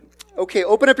Okay,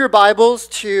 open up your Bibles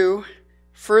to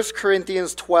 1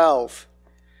 Corinthians 12.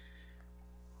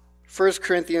 1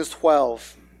 Corinthians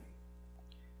 12.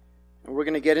 And we're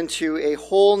going to get into a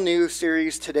whole new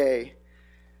series today.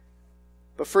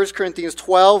 But 1 Corinthians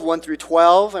 12, 1 through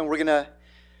 12, and we're going to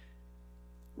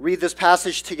read this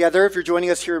passage together. If you're joining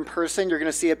us here in person, you're going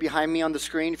to see it behind me on the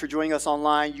screen. If you're joining us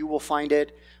online, you will find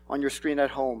it on your screen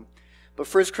at home.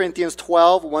 But 1 Corinthians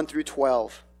 12, 1 through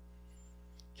 12.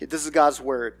 Okay, this is God's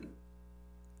word.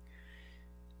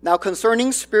 Now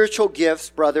concerning spiritual gifts,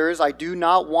 brothers, I do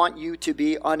not want you to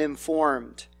be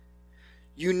uninformed.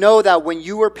 You know that when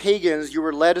you were pagans, you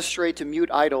were led astray to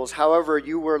mute idols, however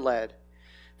you were led.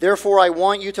 Therefore, I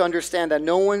want you to understand that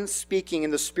no one speaking in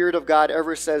the Spirit of God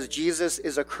ever says Jesus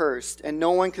is accursed, and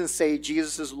no one can say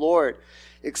Jesus is Lord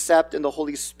except in the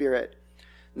Holy Spirit.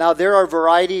 Now there are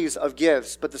varieties of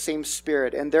gifts, but the same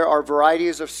Spirit, and there are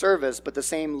varieties of service, but the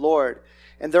same Lord.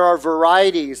 And there are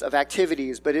varieties of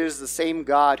activities, but it is the same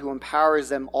God who empowers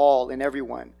them all and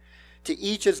everyone. To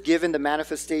each is given the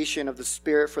manifestation of the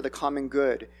Spirit for the common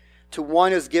good. To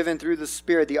one is given through the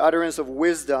Spirit the utterance of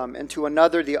wisdom, and to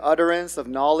another the utterance of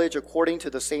knowledge according to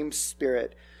the same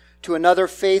Spirit. To another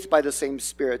faith by the same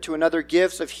Spirit. To another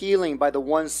gifts of healing by the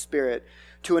one Spirit.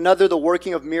 To another the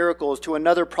working of miracles. To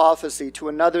another prophecy. To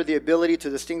another the ability to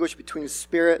distinguish between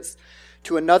spirits.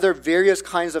 To another various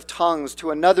kinds of tongues, to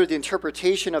another the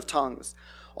interpretation of tongues.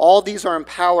 All these are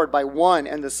empowered by one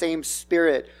and the same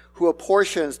Spirit, who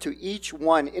apportions to each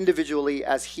one individually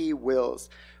as he wills.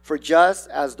 For just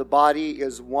as the body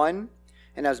is one,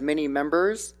 and has many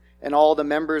members, and all the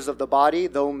members of the body,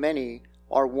 though many,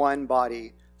 are one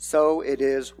body, so it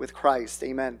is with Christ.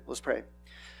 Amen. Let's pray.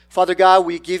 Father God,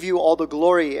 we give you all the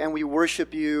glory, and we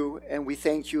worship you, and we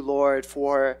thank you, Lord,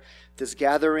 for this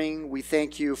gathering. We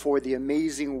thank you for the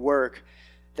amazing work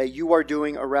that you are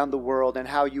doing around the world and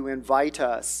how you invite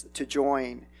us to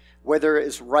join, whether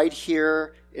it's right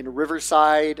here in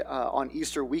Riverside on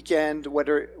Easter weekend,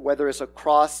 whether it's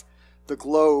across the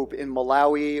globe in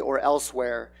Malawi or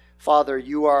elsewhere. Father,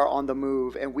 you are on the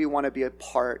move and we want to be a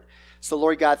part. So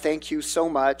Lord God, thank you so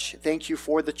much. Thank you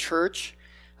for the church.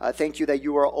 Thank you that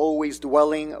you are always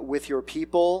dwelling with your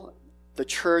people. The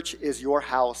church is your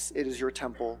house. It is your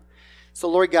temple. So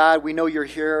Lord God, we know you're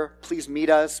here. Please meet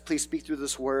us. Please speak through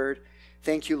this word.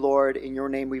 Thank you, Lord. In your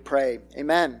name we pray.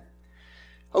 Amen.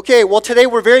 Okay, well, today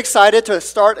we're very excited to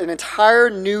start an entire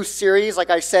new series, like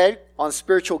I said, on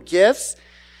spiritual gifts.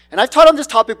 And I've taught on this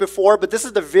topic before, but this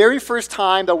is the very first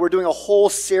time that we're doing a whole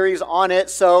series on it.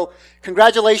 So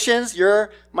congratulations,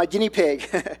 you're my guinea pig.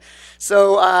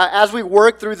 So as we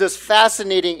work through this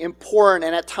fascinating, important,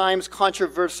 and at times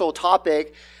controversial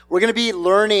topic, we're going to be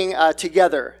learning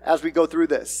together as we go through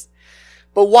this.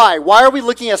 But why? Why are we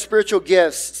looking at spiritual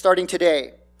gifts starting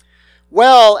today?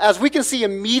 Well, as we can see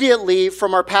immediately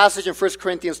from our passage in 1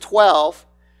 Corinthians 12,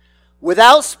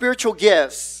 without spiritual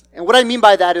gifts, and what I mean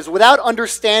by that is without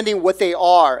understanding what they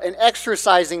are and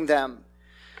exercising them,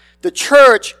 the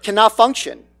church cannot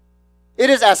function. It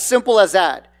is as simple as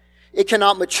that. It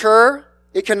cannot mature.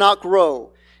 It cannot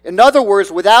grow. In other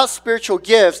words, without spiritual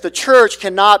gifts, the church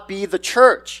cannot be the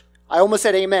church. I almost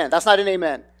said amen. That's not an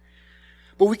amen.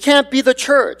 But we can't be the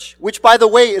church, which, by the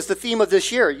way, is the theme of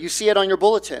this year. You see it on your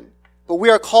bulletin. But we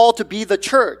are called to be the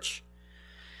church.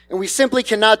 And we simply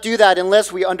cannot do that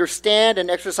unless we understand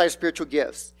and exercise spiritual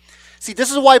gifts. See,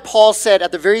 this is why Paul said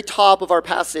at the very top of our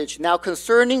passage, now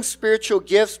concerning spiritual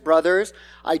gifts, brothers,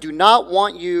 I do not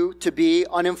want you to be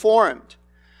uninformed.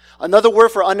 Another word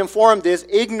for uninformed is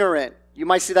ignorant. You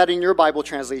might see that in your Bible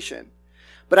translation.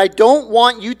 But I don't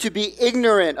want you to be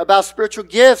ignorant about spiritual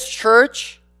gifts,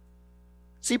 church.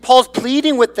 See, Paul's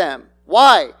pleading with them.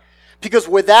 Why? Because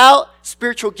without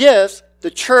spiritual gifts, the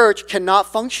church cannot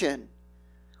function.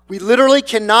 We literally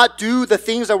cannot do the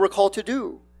things that we're called to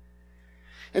do.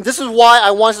 And this is why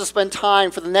I want us to spend time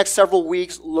for the next several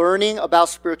weeks learning about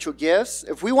spiritual gifts.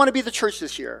 If we want to be the church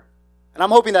this year, and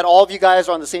I'm hoping that all of you guys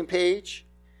are on the same page,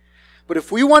 but if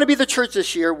we want to be the church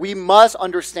this year, we must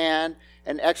understand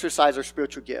and exercise our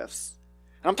spiritual gifts.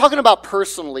 And I'm talking about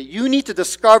personally. You need to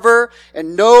discover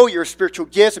and know your spiritual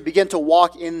gifts and begin to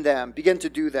walk in them, begin to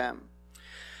do them.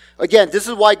 Again, this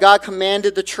is why God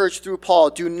commanded the church through Paul,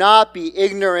 do not be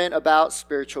ignorant about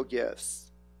spiritual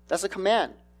gifts. That's a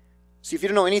command. See, if you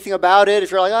don't know anything about it, if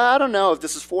you're like, I don't know if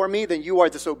this is for me, then you are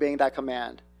disobeying that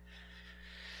command.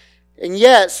 And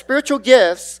yet, spiritual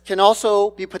gifts can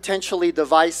also be potentially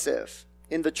divisive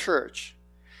in the church.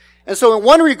 And so in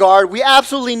one regard, we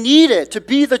absolutely need it to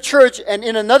be the church. And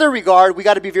in another regard, we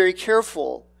got to be very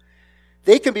careful.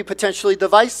 They can be potentially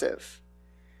divisive.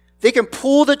 They can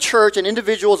pull the church and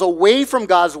individuals away from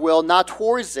God's will, not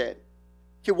towards it.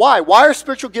 Okay, why? Why are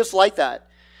spiritual gifts like that?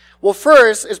 Well,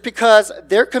 first is because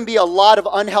there can be a lot of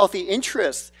unhealthy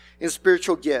interest in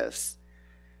spiritual gifts.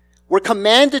 We're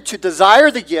commanded to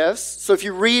desire the gifts. So if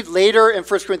you read later in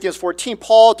 1 Corinthians 14,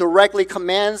 Paul directly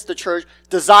commands the church,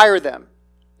 desire them.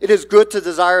 It is good to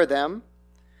desire them.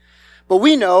 But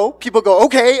we know, people go,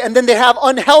 okay, and then they have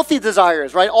unhealthy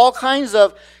desires, right? All kinds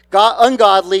of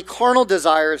ungodly, carnal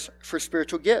desires for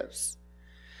spiritual gifts.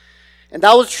 And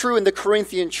that was true in the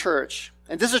Corinthian church.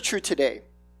 And this is true today.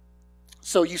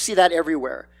 So you see that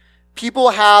everywhere. People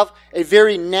have a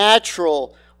very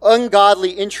natural,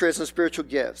 ungodly interest in spiritual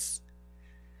gifts.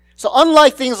 So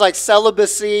unlike things like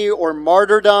celibacy or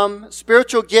martyrdom,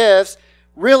 spiritual gifts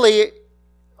really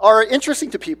are interesting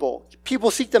to people.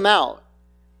 People seek them out.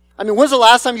 I mean, when's the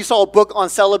last time you saw a book on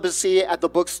celibacy at the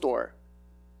bookstore?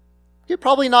 Yeah,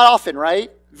 probably not often,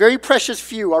 right? Very precious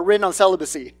few are written on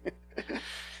celibacy.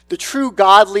 The true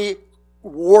godly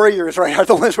warriors, right, are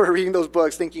the ones who are reading those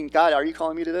books thinking, God, are you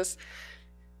calling me to this?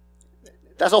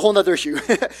 That's a whole other issue.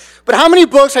 But how many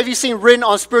books have you seen written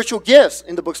on spiritual gifts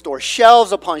in the bookstore?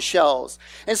 Shelves upon shelves.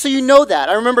 And so you know that.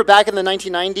 I remember back in the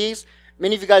 1990s,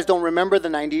 many of you guys don't remember the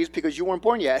 90s because you weren't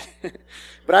born yet.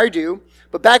 But I do.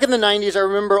 But back in the 90s, I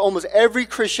remember almost every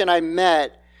Christian I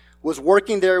met was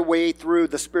working their way through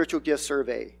the spiritual gift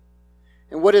survey.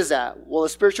 And what is that? Well, a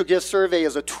spiritual gift survey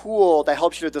is a tool that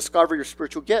helps you to discover your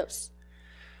spiritual gifts.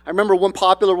 I remember one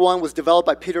popular one was developed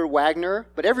by Peter Wagner,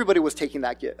 but everybody was taking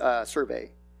that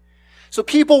survey. So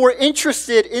people were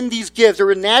interested in these gifts. They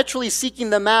were naturally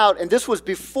seeking them out, and this was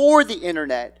before the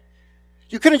internet.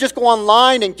 You couldn't just go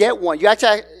online and get one. You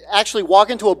actually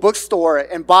walk into a bookstore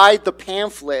and buy the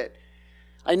pamphlet.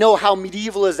 I know, how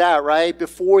medieval is that, right?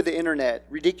 Before the internet.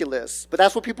 Ridiculous. But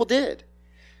that's what people did.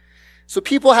 So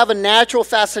people have a natural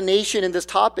fascination in this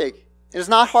topic, and it's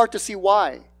not hard to see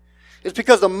why. It's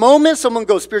because the moment someone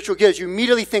goes spiritual gifts, you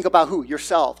immediately think about who?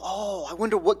 Yourself. Oh, I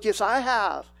wonder what gifts I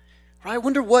have. Right? I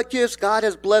wonder what gifts God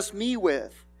has blessed me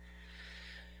with.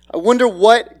 I wonder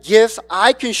what gifts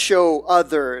I can show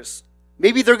others.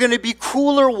 Maybe they're going to be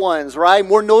cooler ones, right?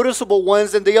 More noticeable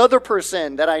ones than the other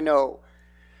person that I know.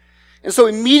 And so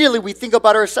immediately we think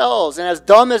about ourselves. And as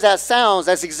dumb as that sounds,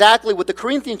 that's exactly what the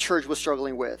Corinthian church was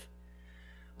struggling with.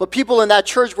 But people in that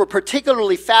church were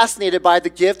particularly fascinated by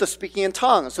the gift of speaking in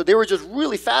tongues. So they were just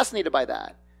really fascinated by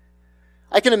that.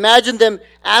 I can imagine them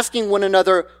asking one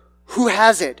another, who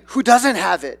has it? Who doesn't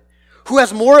have it? Who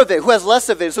has more of it? Who has less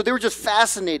of it? So they were just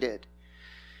fascinated.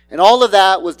 And all of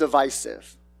that was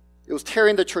divisive. It was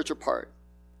tearing the church apart.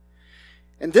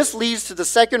 And this leads to the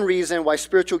second reason why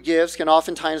spiritual gifts can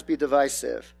oftentimes be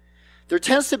divisive. There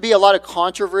tends to be a lot of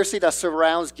controversy that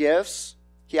surrounds gifts.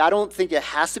 Okay, I don't think it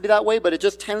has to be that way, but it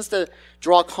just tends to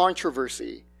draw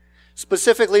controversy,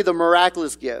 specifically the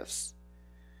miraculous gifts.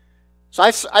 So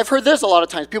I've heard this a lot of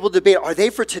times. People debate, are they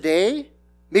for today?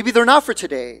 Maybe they're not for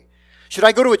today. Should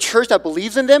I go to a church that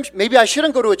believes in them? Maybe I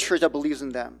shouldn't go to a church that believes in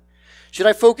them. Should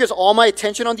I focus all my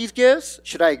attention on these gifts?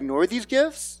 Should I ignore these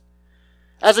gifts?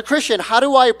 As a Christian, how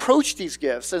do I approach these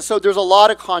gifts? And so there's a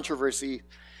lot of controversy.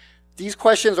 These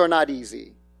questions are not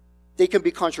easy. They can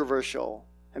be controversial.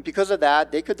 And because of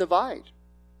that, they could divide.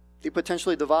 They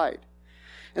potentially divide.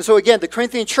 And so again, the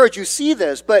Corinthian church, you see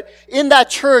this, but in that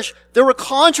church, there were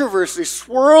controversies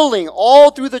swirling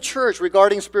all through the church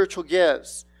regarding spiritual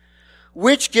gifts.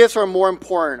 Which gifts are more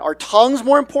important? Are tongues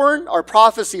more important? Are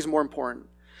prophecies more important?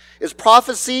 Is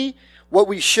prophecy what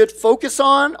we should focus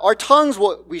on? Are tongues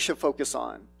what we should focus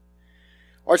on?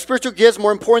 Are spiritual gifts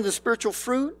more important than spiritual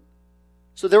fruit?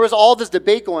 So there was all this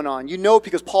debate going on. You know,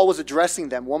 because Paul was addressing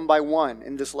them one by one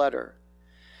in this letter.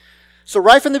 So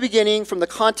right from the beginning, from the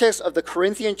context of the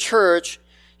Corinthian church,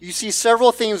 you see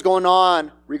several things going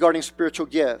on regarding spiritual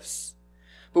gifts.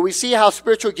 But we see how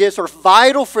spiritual gifts are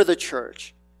vital for the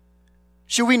church.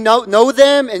 Should we know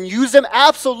them and use them?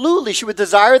 Absolutely. Should we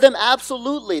desire them?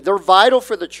 Absolutely. They're vital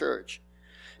for the church.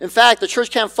 In fact, the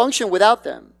church can't function without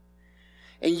them.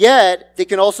 And yet, they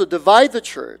can also divide the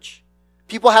church.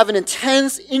 People have an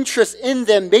intense interest in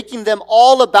them, making them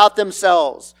all about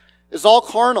themselves. It's all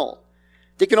carnal.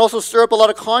 They can also stir up a lot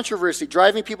of controversy,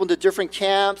 driving people into different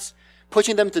camps,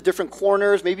 pushing them to different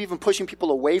corners, maybe even pushing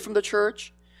people away from the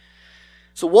church.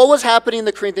 So what was happening in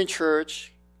the Corinthian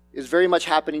church is very much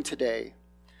happening today.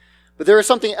 But there is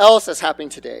something else that's happening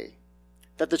today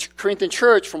that the Corinthian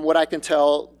church, from what I can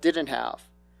tell, didn't have.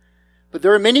 But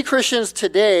there are many Christians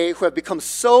today who have become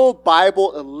so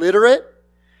Bible illiterate,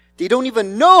 they don't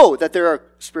even know that there are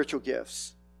spiritual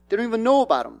gifts. They don't even know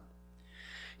about them.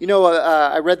 You know,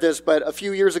 I read this, but a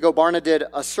few years ago, Barna did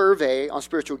a survey on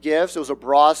spiritual gifts. It was a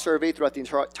broad survey throughout the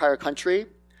entire country.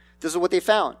 This is what they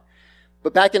found.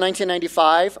 But back in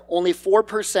 1995, only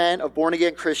 4% of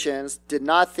born-again Christians did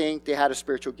not think they had a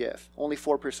spiritual gift. Only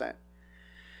 4%.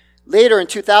 Later in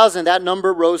 2000, that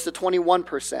number rose to 21%.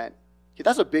 Okay,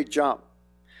 that's a big jump.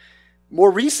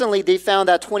 More recently, they found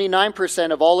that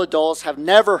 29% of all adults have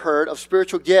never heard of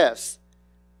spiritual gifts.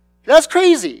 That's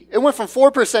crazy. It went from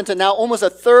 4% to now almost a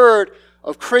third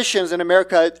of Christians in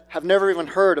America have never even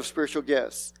heard of spiritual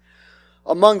gifts.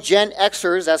 Among Gen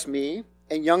Xers, that's me,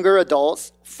 and younger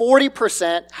adults,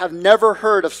 40% have never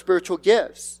heard of spiritual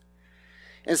gifts.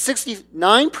 And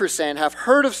 69% have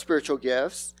heard of spiritual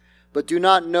gifts, but do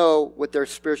not know what their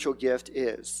spiritual gift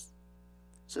is.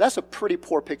 So that's a pretty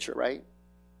poor picture, right?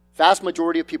 Vast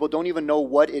majority of people don't even know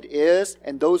what it is,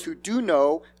 and those who do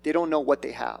know, they don't know what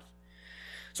they have.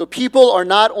 So people are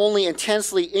not only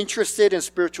intensely interested in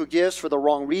spiritual gifts for the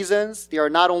wrong reasons, they are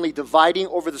not only dividing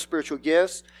over the spiritual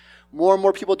gifts, more and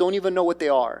more people don't even know what they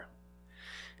are.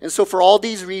 And so for all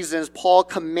these reasons, Paul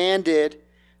commanded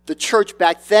the church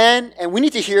back then, and we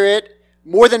need to hear it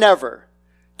more than ever.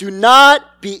 Do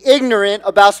not be ignorant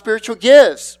about spiritual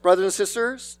gifts, brothers and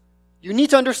sisters. You need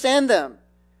to understand them.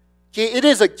 Okay, it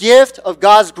is a gift of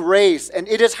God's grace, and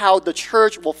it is how the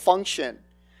church will function.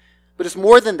 But it's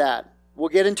more than that. We'll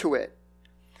get into it.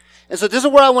 And so this is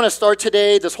where I want to start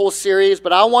today, this whole series,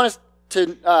 but I want us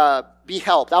to be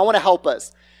helped. I want to help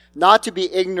us not to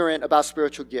be ignorant about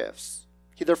spiritual gifts.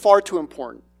 Okay, they're far too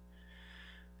important.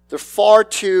 They're far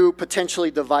too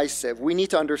potentially divisive. We need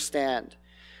to understand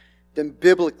them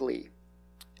biblically.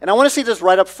 And I want to say this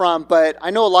right up front, but I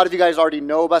know a lot of you guys already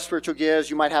know about spiritual gifts.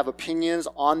 You might have opinions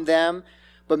on them,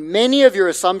 but many of your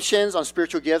assumptions on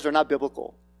spiritual gifts are not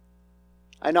biblical.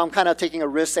 I know I'm kind of taking a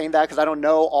risk saying that because I don't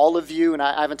know all of you and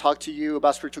I haven't talked to you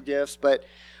about spiritual gifts, but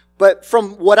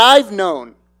from what I've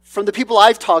known, from the people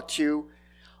I've talked to,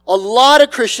 a lot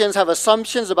of Christians have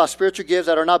assumptions about spiritual gifts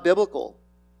that are not biblical.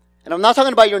 And I'm not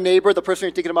talking about your neighbor, the person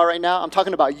you're thinking about right now. I'm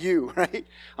talking about you, right?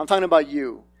 I'm talking about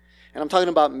you. And I'm talking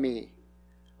about me.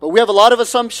 But we have a lot of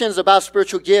assumptions about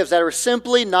spiritual gifts that are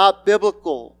simply not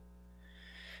biblical.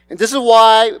 And this is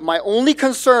why my only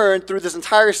concern through this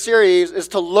entire series is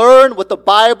to learn what the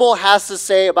Bible has to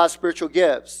say about spiritual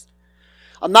gifts.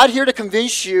 I'm not here to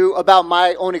convince you about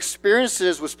my own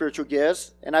experiences with spiritual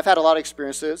gifts, and I've had a lot of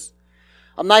experiences.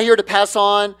 I'm not here to pass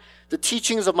on the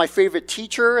teachings of my favorite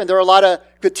teacher, and there are a lot of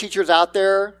good teachers out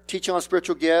there teaching on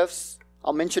spiritual gifts.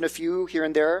 I'll mention a few here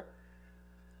and there.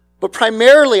 But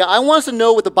primarily, I want us to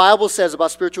know what the Bible says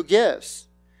about spiritual gifts,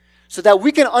 so that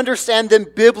we can understand them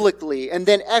biblically and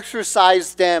then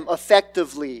exercise them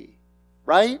effectively,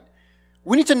 right?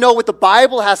 We need to know what the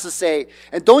Bible has to say.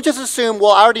 And don't just assume,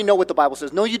 well, I already know what the Bible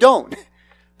says. No, you don't.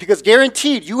 Because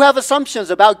guaranteed, you have assumptions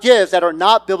about gifts that are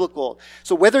not biblical.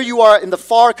 So whether you are in the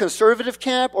far conservative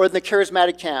camp or in the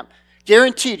charismatic camp,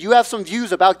 guaranteed, you have some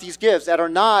views about these gifts that are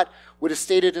not what is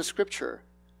stated in Scripture.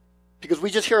 Because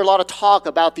we just hear a lot of talk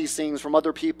about these things from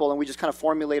other people and we just kind of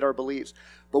formulate our beliefs.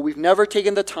 But we've never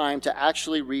taken the time to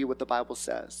actually read what the Bible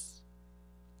says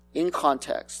in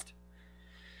context.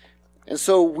 And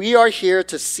so we are here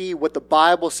to see what the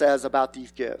Bible says about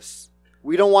these gifts.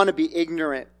 We don't want to be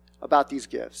ignorant about these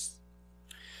gifts.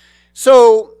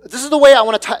 So this is the way I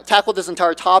want to tackle this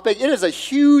entire topic. It is a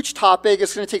huge topic.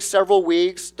 It's going to take several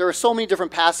weeks. There are so many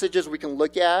different passages we can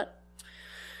look at.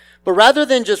 But rather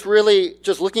than just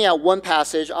looking at one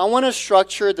passage, I want to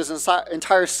structure this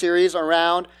entire series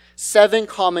around 7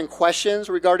 common questions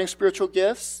regarding spiritual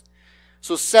gifts.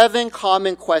 So 7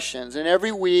 common questions. And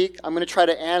every week, I'm going to try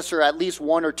to answer at least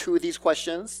 1 or 2 of these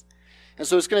questions. And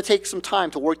so it's going to take some time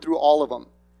to work through all of them.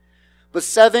 But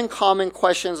 7 common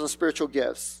questions on spiritual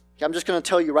gifts. Okay, I'm just going to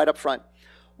tell you right up front.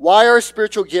 Why are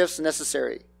spiritual gifts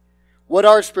necessary? What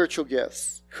are spiritual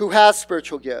gifts? Who has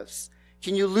spiritual gifts?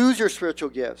 Can you lose your spiritual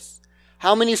gifts?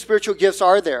 How many spiritual gifts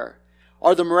are there?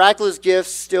 Are the miraculous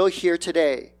gifts still here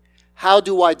today? How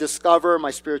do I discover my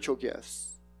spiritual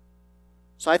gifts?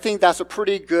 So I think that's a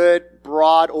pretty good,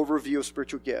 broad overview of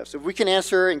spiritual gifts. If we can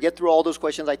answer and get through all those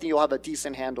questions, I think you'll have a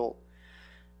decent handle,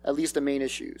 at least the main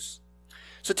issues.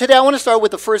 So today I want to start with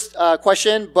the first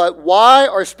question, but why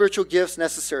are spiritual gifts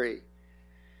necessary?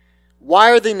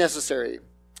 Why are they necessary?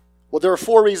 Well, there are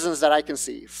 4 reasons that I can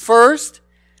see. First,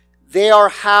 they are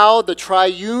how the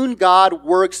triune God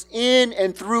works in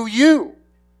and through you.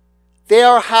 They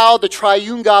are how the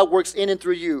triune God works in and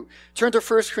through you. Turn to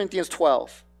 1 Corinthians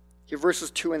 12,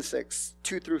 verses 2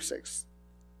 through 6.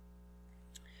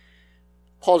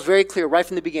 Paul's very clear right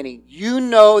from the beginning. You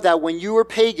know that when you were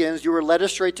pagans, you were led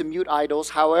astray to mute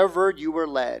idols, however you were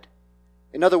led.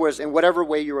 In other words, in whatever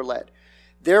way you were led.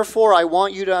 Therefore, I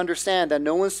want you to understand that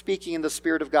no one speaking in the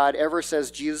Spirit of God ever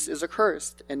says Jesus is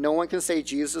accursed, and no one can say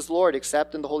Jesus is Lord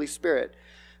except in the Holy Spirit.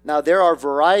 Now, there are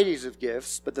varieties of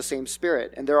gifts, but the same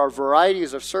Spirit. And there are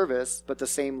varieties of service, but the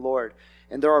same Lord.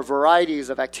 And there are varieties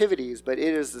of activities, but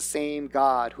it is the same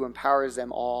God who empowers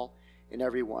them all in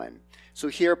every one. So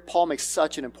here, Paul makes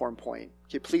such an important point.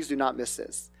 Okay, please do not miss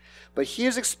this. But he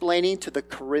is explaining to the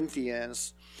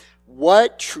Corinthians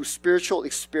what true spiritual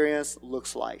experience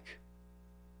looks like.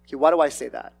 Okay, why do I say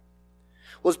that?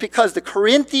 Well, it's because the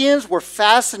Corinthians were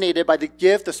fascinated by the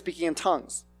gift of speaking in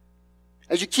tongues.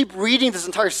 As you keep reading this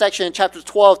entire section in chapters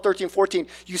 12, 13, 14,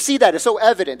 you see that. It's so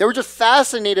evident. They were just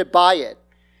fascinated by it.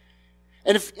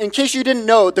 And in case you didn't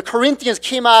know, the Corinthians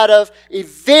came out of a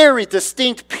very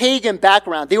distinct pagan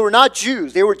background. They were not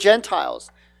Jews. They were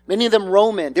Gentiles. Many of them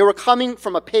Roman. They were coming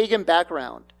from a pagan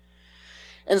background.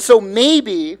 And so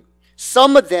maybe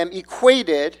some of them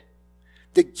equated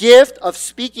the gift of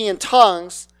speaking in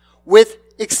tongues with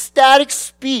ecstatic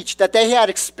speech that they had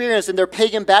experienced in their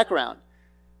pagan background.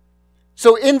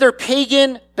 So in their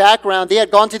pagan background, they had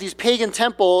gone to these pagan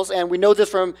temples, and we know this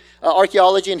from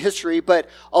archaeology and history, but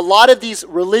a lot of these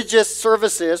religious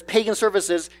services, pagan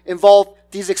services, involve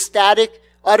these ecstatic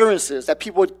utterances that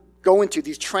people would go into,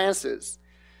 these trances.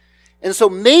 And so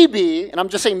maybe, and I'm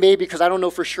just saying maybe because I don't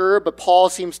know for sure, but Paul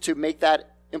seems to make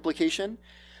that implication,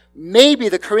 maybe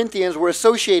the Corinthians were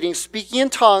associating speaking in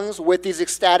tongues with these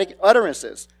ecstatic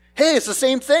utterances. Hey, it's the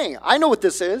same thing. I know what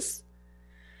this is.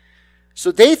 So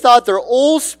they thought their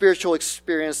old spiritual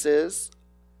experiences,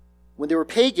 when they were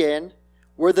pagan,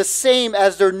 were the same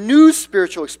as their new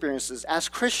spiritual experiences as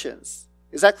Christians.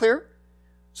 Is that clear?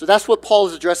 So that's what Paul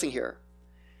is addressing here.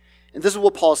 And this is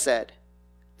what Paul said.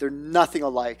 They're nothing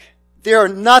alike. They are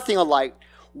nothing alike.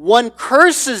 One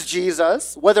curses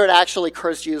Jesus, whether it actually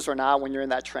cursed Jesus or not when you're in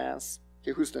that trance.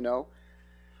 Okay, who's to know?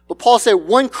 But Paul said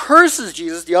one curses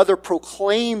Jesus, the other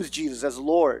proclaims Jesus as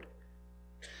Lord.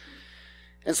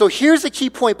 And so here's the key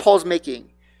point Paul's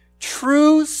making.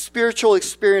 True spiritual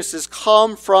experiences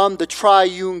come from the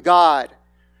triune God,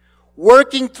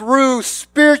 working through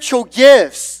spiritual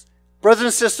gifts, brothers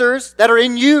and sisters, that are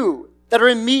in you, that are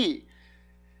in me.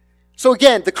 So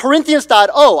again, the Corinthians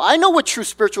thought, oh, I know what true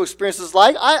spiritual experience is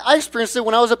like. I experienced it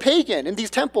when I was a pagan in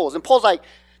these temples. And Paul's like,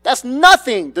 that's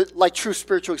nothing like true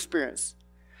spiritual experience.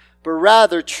 But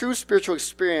rather, true spiritual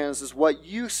experience is what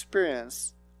you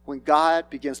experience when God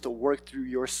begins to work through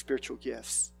your spiritual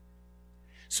gifts.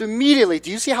 So immediately,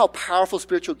 do you see how powerful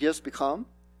spiritual gifts become?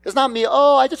 It's not me,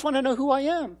 oh, I just want to know who I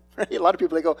am. Right? A lot of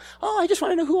people, they go, oh, I just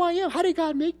want to know who I am. How did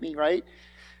God make me, right?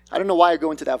 I don't know why I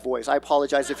go into that voice. I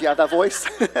apologize if you have that voice.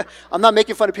 I'm not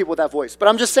making fun of people with that voice. But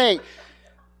I'm just saying,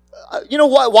 you know,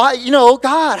 why,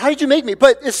 God, how did you make me?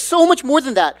 But it's so much more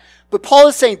than that. But Paul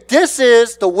is saying, this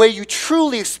is the way you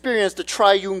truly experience the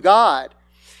triune God.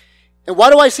 And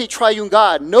why do I say triune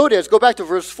God? Notice, go back to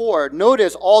verse 4.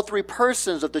 Notice all three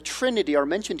persons of the Trinity are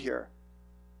mentioned here.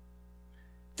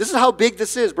 This is how big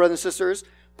this is, brothers and sisters.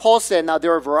 Paul said, now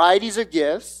there are varieties of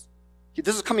gifts.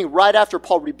 This is coming right after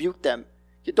Paul rebuked them.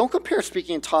 Don't compare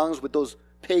speaking in tongues with those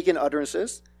pagan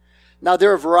utterances. Now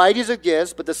there are varieties of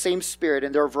gifts, but the same Spirit.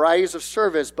 And there are varieties of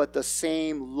service, but the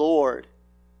same Lord.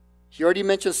 He already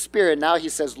mentioned Spirit. Now he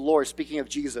says Lord, speaking of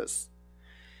Jesus.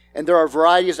 And there are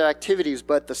varieties of activities,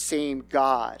 but the same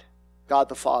God, God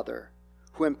the Father,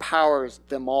 who empowers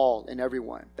them all and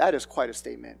everyone. That is quite a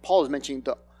statement. Paul is mentioning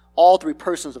all three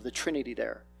persons of the Trinity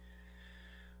there.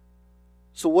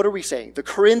 So what are we saying? The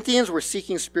Corinthians were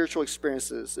seeking spiritual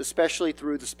experiences, especially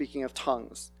through the speaking of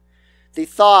tongues. They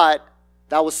thought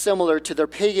that was similar to their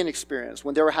pagan experience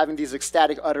when they were having these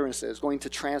ecstatic utterances, going to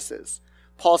trances.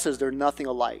 Paul says they're nothing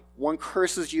alike. One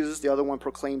curses Jesus, the other one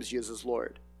proclaims Jesus as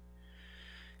Lord.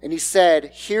 And he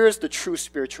said, here's the true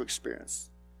spiritual experience.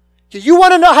 You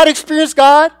want to know how to experience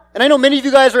God? And I know many of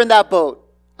you guys are in that boat.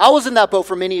 I was in that boat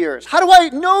for many years. How do I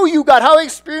know you, God? How do I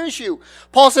experience you?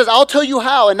 Paul says, I'll tell you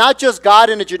how, and not just God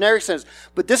in a generic sense,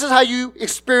 but this is how you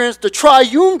experience the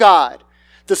triune God,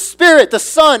 the Spirit, the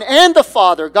Son, and the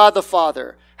Father, God the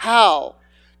Father. How?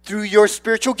 Through your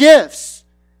spiritual gifts.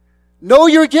 Know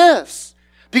your gifts.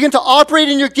 Begin to operate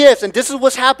in your gifts. And this is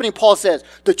what's happening, Paul says.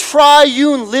 The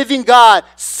triune living God,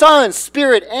 Son,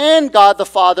 Spirit, and God the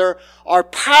Father are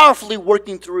powerfully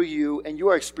working through you, and you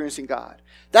are experiencing God.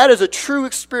 That is a true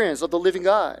experience of the living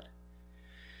God.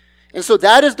 And so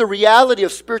that is the reality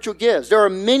of spiritual gifts. There are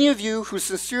many of you who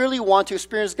sincerely want to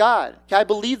experience God. Okay, I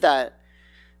believe that.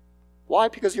 Why?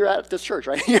 Because you're at this church,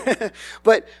 right?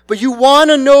 But you want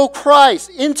to know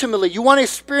Christ intimately. You want to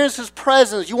experience His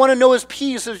presence. You want to know His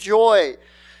peace, His joy.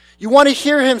 You want to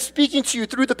hear him speaking to you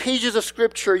through the pages of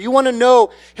Scripture. You want to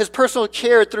know his personal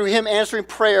care through him answering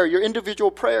prayer, your individual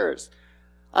prayers.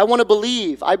 I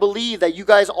believe that you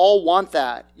guys all want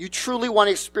that. You truly want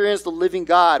to experience the living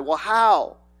God. Well,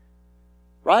 how?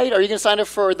 Right? Are you going to sign up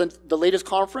for the latest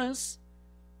conference?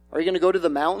 Are you going to go to the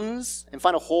mountains and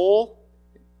find a hole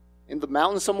in the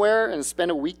mountains somewhere and spend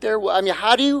a week there? Well,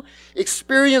 how do you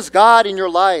experience God in your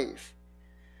life?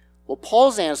 Well,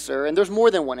 Paul's answer, and there's more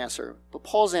than one answer, but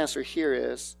Paul's answer here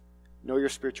is know your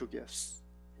spiritual gifts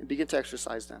and begin to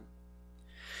exercise them.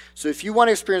 So if you want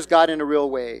to experience God in a real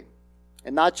way,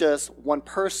 and not just one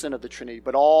person of the Trinity,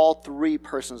 but all three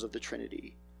persons of the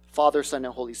Trinity, Father, Son,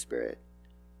 and Holy Spirit,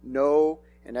 know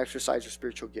and exercise your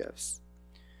spiritual gifts.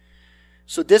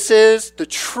 So this is the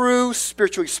true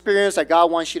spiritual experience that God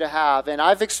wants you to have. And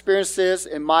I've experienced this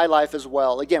in my life as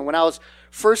well. Again, when I was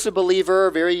first a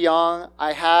believer, very young,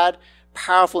 I had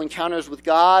powerful encounters with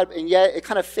God, and yet it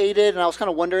kind of faded, and I was kind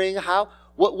of wondering,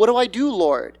 what do I do,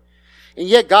 Lord? And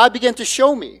yet God began to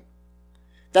show me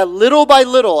that little by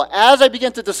little, as I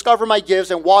began to discover my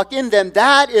gifts and walk in them,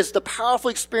 that is the powerful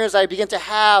experience I began to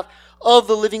have of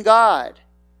the living God.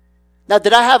 Now,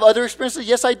 did I have other experiences?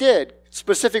 Yes, I did.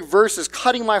 Specific verses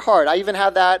cutting my heart. I even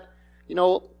had that,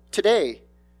 today.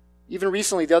 Even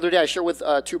recently, the other day, I shared with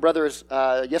two brothers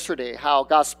yesterday how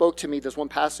God spoke to me this one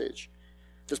passage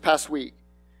this past week.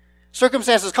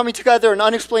 Circumstances coming together in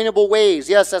unexplainable ways.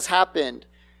 Yes, that's happened.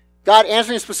 God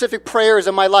answering specific prayers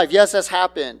in my life. Yes, that's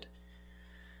happened.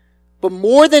 But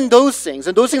more than those things,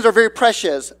 and those things are very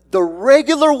precious, the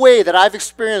regular way that I've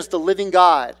experienced the living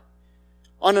God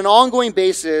on an ongoing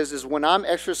basis is when I'm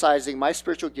exercising my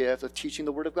spiritual gift of teaching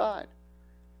the Word of God.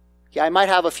 Okay, I might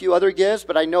have a few other gifts,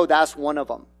 but I know that's one of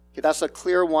them. Okay, that's a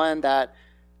clear one that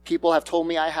people have told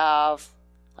me I have.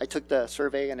 I took the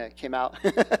survey and it came out.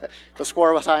 The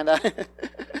score was behind that.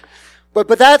 But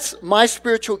that's my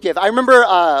spiritual gift. I remember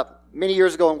many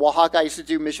years ago in Oaxaca, I used to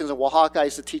do missions in Oaxaca. I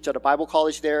used to teach at a Bible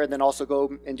college there and then also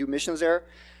go and do missions there.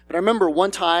 But I remember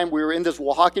one time we were in this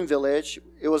Oaxacan village.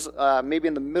 It was maybe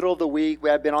in the middle of the week. We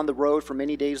had been on the road for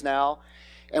many days now.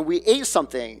 And we ate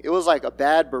something. It was like a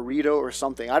bad burrito or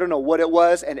something. I don't know what it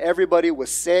was. And everybody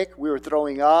was sick. We were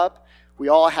throwing up. We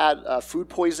all had food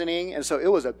poisoning. And so it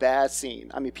was a bad scene.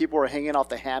 People were hanging off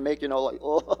the hammock,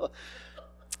 oh.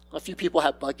 A few people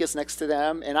had buckets next to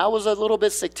them. And I was a little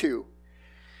bit sick too.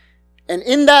 And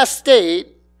in that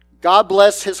state, God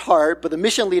bless his heart, but the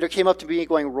mission leader came up to me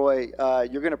going, Roy,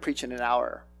 you're going to preach in an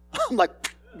hour. I'm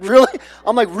like, really?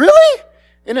 Really?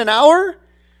 In an hour?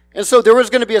 And so there was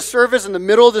going to be a service in the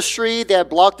middle of the street. They had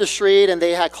blocked the street, and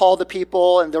they had called the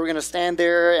people, and they were going to stand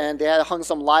there, and they had hung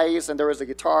some lights, and there was a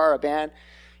guitar, a band,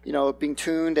 being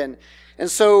tuned. And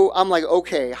so I'm like,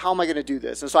 okay, how am I going to do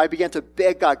this? And so I began to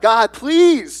beg God,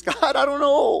 please, God, I don't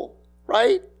know,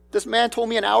 right? This man told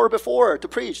me an hour before to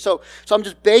preach. So I'm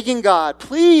just begging God,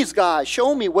 please, God,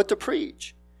 show me what to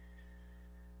preach.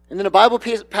 And then a Bible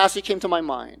passage came to my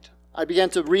mind. I began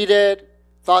to read it.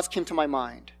 Thoughts came to my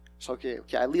mind. So, okay,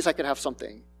 at least I could have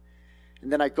something.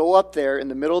 And then I go up there in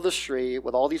the middle of the street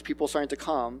with all these people starting to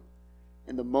come.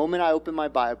 And the moment I open my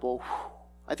Bible,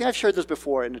 I think I've shared this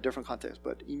before in a different context,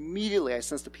 but immediately I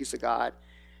sensed the peace of God,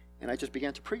 and I just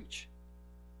began to preach.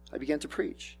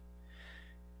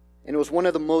 And it was one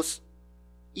of the most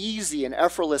easy and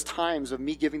effortless times of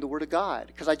me giving the Word of God,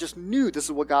 because I just knew this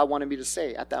is what God wanted me to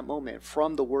say at that moment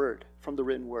from the Word, from the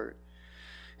written Word.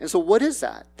 And so what is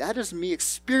that? That is me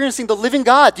experiencing the living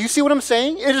God. Do you see what I'm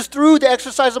saying? It is through the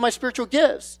exercise of my spiritual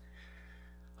gifts.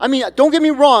 Don't get me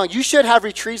wrong. You should have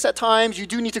retreats at times. You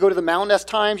do need to go to the mountain at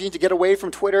times. You need to get away from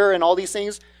Twitter and all these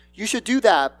things. You should do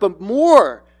that. But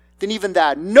more than even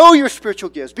that, know your spiritual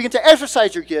gifts. Begin to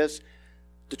exercise your gifts.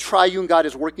 The triune God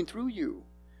is working through you.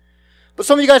 But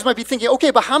some of you guys might be thinking,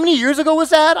 okay, but how many years ago was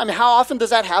that? how often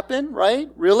does that happen, right?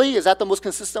 Really? Is that the most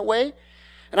consistent way?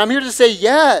 And I'm here to say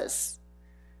yes.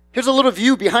 Here's a little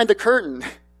view behind the curtain.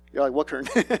 You're like, what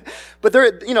curtain? But there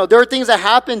are things that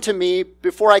happen to me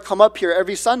before I come up here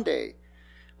every Sunday.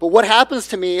 But what happens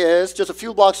to me is just a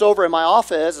few blocks over in my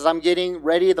office as I'm getting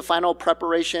ready, the final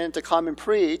preparation to come and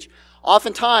preach,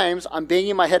 oftentimes I'm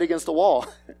banging my head against the wall.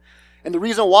 And the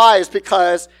reason why is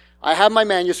because I have my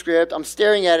manuscript, I'm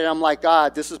staring at it, and I'm like,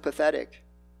 God, this is pathetic.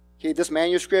 Okay, this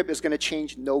manuscript is going to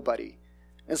change nobody.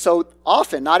 And so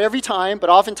often, not every time, but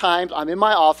oftentimes I'm in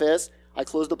my office. I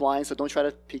close the blinds, so don't try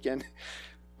to peek in.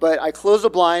 But I close the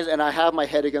blinds and I have my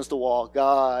head against the wall.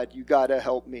 God, you got to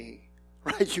help me.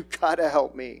 Right? You got to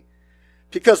help me.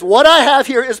 Because what I have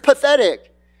here is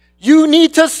pathetic. You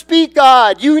need to speak,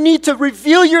 God. You need to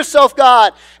reveal yourself,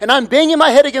 God. And I'm banging my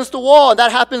head against the wall, and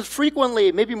that happens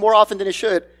frequently, maybe more often than it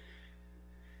should.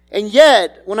 And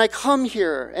yet, when I come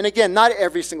here, and again, not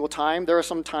every single time, there are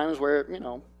some times where,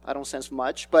 I don't sense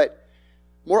much, but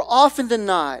more often than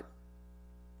not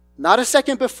a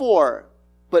second before,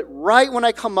 but right when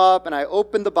I come up and I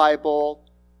open the Bible,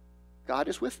 God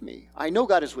is with me. I know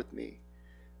God is with me.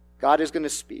 God is going to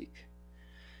speak.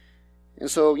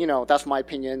 And so, that's my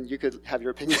opinion. You could have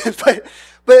your opinion.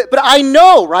 but I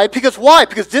know, right? Because why?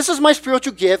 Because this is my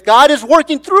spiritual gift. God is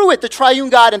working through it, the triune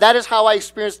God, and that is how I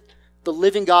experience the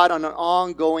living God on an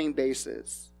ongoing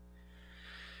basis.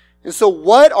 And so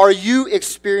what are you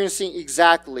experiencing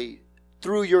exactly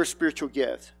through your spiritual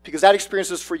gift? Because that experience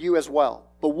is for you as well.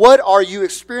 But what are you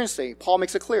experiencing? Paul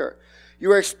makes it clear.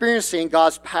 You are experiencing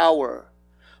God's power.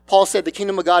 Paul said the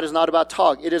kingdom of God is not about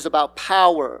talk. It is about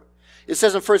power. It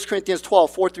says in 1 Corinthians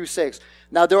 12, 4-6,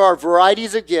 now there are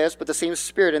varieties of gifts, but the same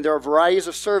Spirit, and there are varieties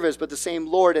of service, but the same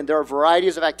Lord, and there are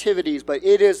varieties of activities, but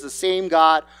it is the same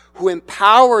God who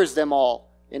empowers them all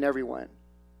in everyone.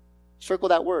 Circle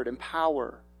that word,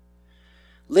 empower.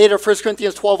 Later, 1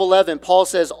 Corinthians 12:11, Paul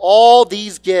says, all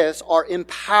these gifts are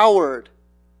empowered,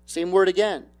 same word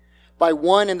again, by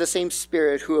one and the same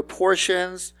Spirit who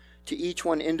apportions to each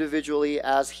one individually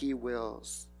as he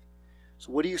wills.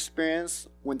 So what do you experience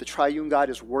when the triune God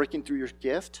is working through your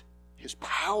gift? His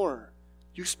power.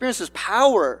 You experience His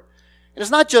power. And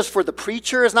it's not just for the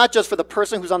preacher. It's not just for the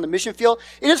person who's on the mission field.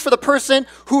 It is for the person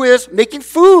who is making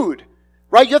food.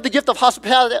 Right? You have the gift of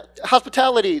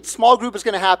hospitality. Small group is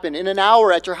going to happen in an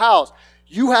hour at your house.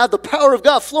 You have the power of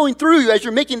God flowing through you as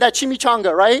you're making that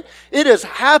chimichanga, right? It is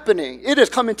happening. It is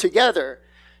coming together.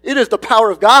 It is the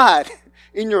power of God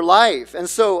in your life. And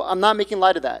so I'm not making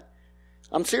light of that.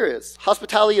 I'm serious.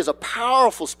 Hospitality is a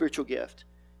powerful spiritual gift.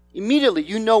 Immediately,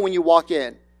 you know when you walk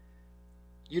in.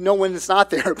 You know when it's not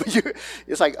there, but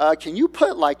it's like, can you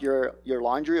put like your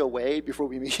laundry away before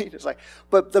we meet? It's like,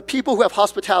 but the people who have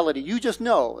hospitality, you just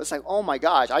know. It's like, oh my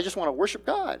gosh, I just want to worship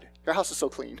God. Your house is so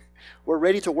clean. We're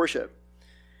ready to worship.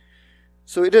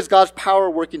 So it is God's power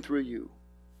working through you.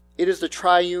 It is the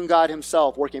triune God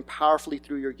Himself working powerfully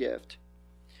through your gift.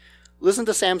 Listen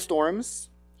to Sam Storms.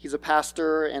 He's a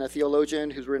pastor and a theologian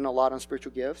who's written a lot on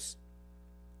spiritual gifts.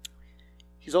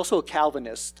 He's also a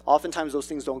Calvinist. Oftentimes those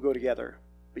things don't go together.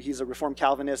 But he's a Reformed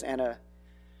Calvinist and a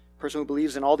person who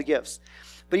believes in all the gifts.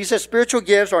 But he says spiritual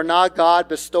gifts are not God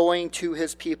bestowing to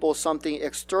His people something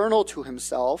external to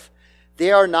Himself.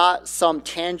 They are not some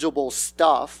tangible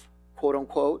stuff, quote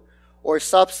unquote, or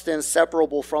substance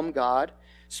separable from God.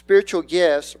 Spiritual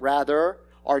gifts, rather,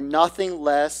 are nothing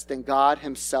less than God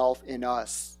Himself in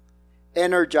us,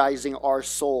 energizing our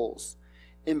souls,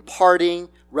 imparting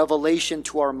revelation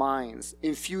to our minds,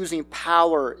 infusing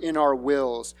power in our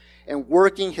wills, and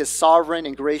working His sovereign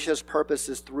and gracious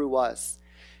purposes through us.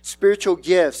 Spiritual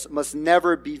gifts must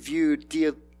never be viewed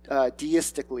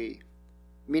deistically,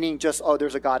 meaning just,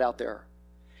 there's a God out there.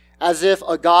 As if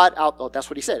a God that's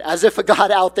what he said, as if a God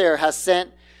out there has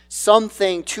sent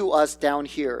something to us down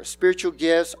here. Spiritual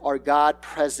gifts are God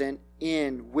present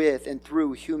in, with, and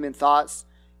through human thoughts,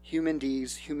 human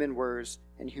deeds, human words,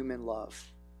 and human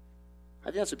love. I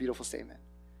think that's a beautiful statement.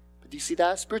 But do you see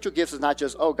that? Spiritual gifts is not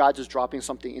just, God just dropping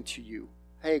something into you.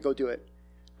 Hey, go do it.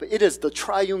 But it is the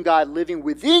triune God living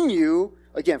within you,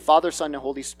 again, Father, Son, and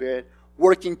Holy Spirit,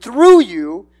 working through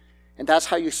you, and that's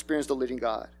how you experience the living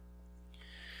God.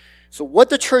 So what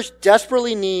the church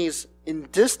desperately needs in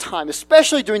this time,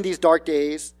 especially during these dark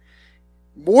days,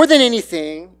 more than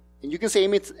anything, and you can say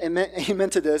amen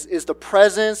to this, is the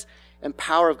presence and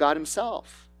power of God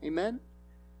Himself. Amen?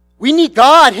 We need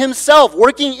God Himself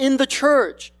working in the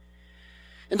church.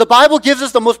 And the Bible gives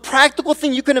us the most practical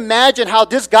thing you can imagine how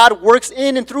this God works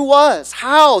in and through us.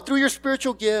 How? Through your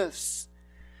spiritual gifts.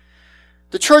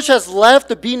 The church has left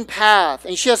the beaten path,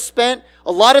 and she has spent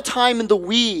a lot of time in the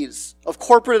weeds of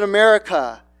corporate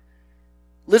America,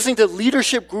 listening to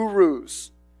leadership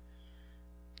gurus,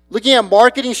 looking at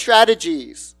marketing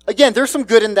strategies. Again, there's some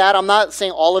good in that. I'm not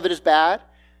saying all of it is bad.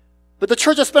 But the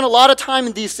church has spent a lot of time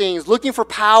in these things, looking for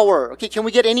power. Okay, can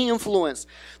we get any influence?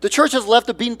 The church has left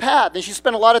the beaten path, and she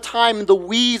spent a lot of time in the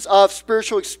weeds of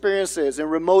spiritual experiences in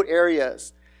remote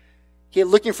areas. Okay,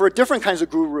 looking for different kinds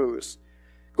of gurus,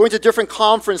 going to different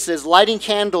conferences, lighting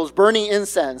candles, burning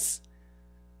incense,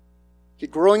 okay,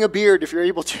 growing a beard if you're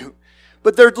able to.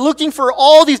 But they're looking for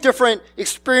all these different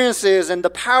experiences and the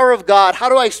power of God. How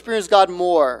do I experience God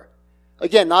more?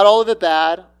 Again, not all of it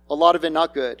bad, a lot of it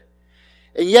not good.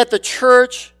 And yet the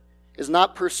church is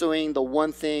not pursuing the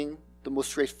one thing, the most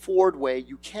straightforward way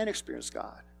you can experience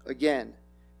God. Again,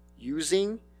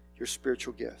 using your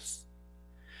spiritual gifts.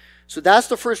 So that's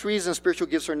the first reason spiritual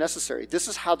gifts are necessary. This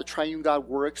is how the triune God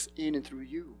works in and through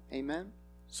you. Amen?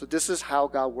 So this is how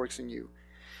God works in you.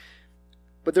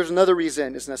 But there's another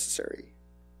reason it's necessary.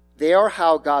 They are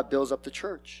how God builds up the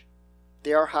church.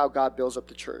 They are how God builds up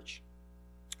the church.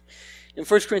 In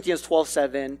 1 Corinthians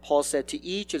 12:7, Paul said, "To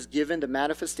each is given the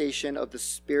manifestation of the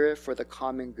Spirit for the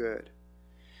common good."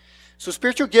 So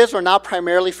spiritual gifts are not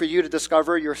primarily for you to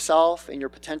discover yourself and your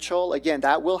potential. Again,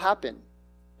 that will happen.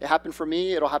 It happened for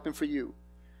me, it'll happen for you.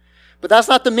 But that's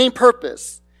not the main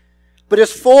purpose. But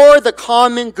it's for the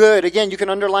common good. Again, you can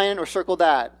underline or circle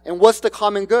that. And what's the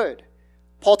common good?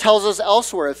 Paul tells us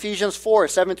elsewhere, Ephesians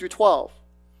 4:7-12.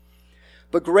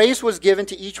 "But grace was given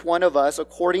to each one of us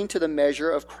according to the measure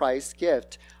of Christ's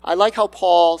gift." I like how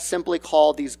Paul simply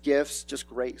called these gifts just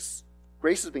grace.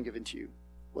 Grace has been given to you.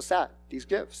 What's that? These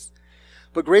gifts.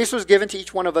 "But grace was given to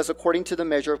each one of us according to the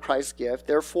measure of Christ's gift.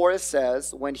 Therefore it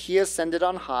says, when he ascended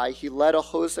on high, he led a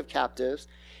host of captives,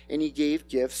 and he gave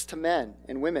gifts to men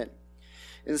and women."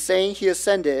 In saying he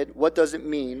ascended, what does it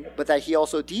mean but that he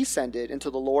also descended into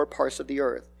the lower parts of the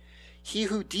earth? He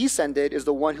who descended is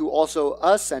the one who also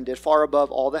ascended far above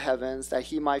all the heavens, that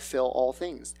he might fill all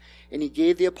things. And he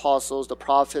gave the apostles, the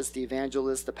prophets, the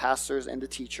evangelists, the pastors, and the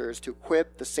teachers to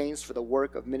equip the saints for the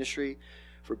work of ministry,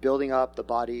 for building up the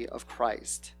body of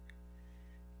Christ.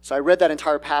 So I read that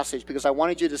entire passage because I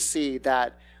wanted you to see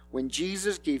that when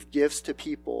Jesus gave gifts to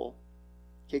people,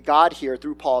 okay, God here,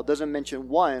 through Paul, doesn't mention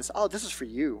once, "Oh, this is for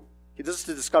you. This is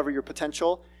to discover your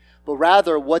potential." But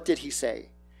rather, what did he say?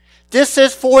 This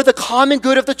is for the common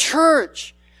good of the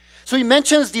church. So he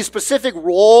mentions these specific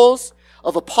roles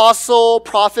of apostle,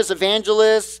 prophets,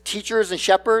 evangelists, teachers, and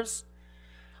shepherds.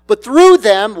 But through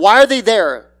them, why are they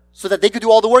there? So that they could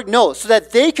do all the work? No, so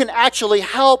that they can actually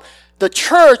help the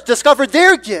church discover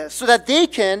their gifts, so that they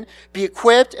can be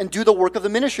equipped and do the work of the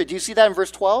ministry. Do you see that in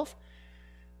verse 12?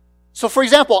 So for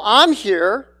example, I'm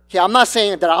here. Okay, I'm not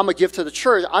saying that I'm a gift to the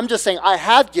church. I'm just saying I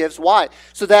have gifts. Why?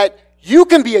 So that you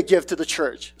can be a gift to the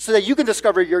church, so that you can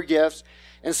discover your gifts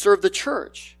and serve the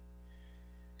church.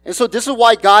 And so this is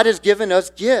why God has given us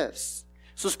gifts.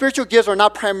 So spiritual gifts are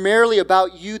not primarily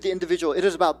about you, the individual. It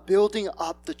is about building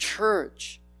up the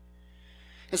church.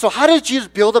 And so how does Jesus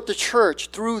build up the church?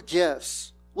 Through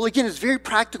gifts. Well, again, it's very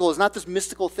practical. It's not this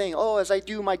mystical thing. Oh, as I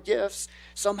do my gifts,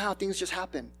 somehow things just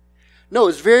happen. No,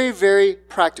 it's very, very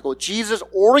practical. Jesus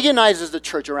organizes the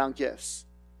church around gifts.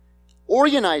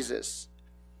 Organizes.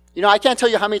 You know, I can't tell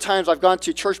you how many times I've gone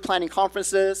to church planning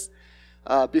conferences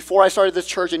before I started this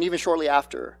church and even shortly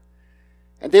after.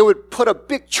 And they would put a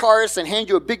big charts and hand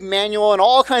you a big manual and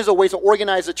all kinds of ways to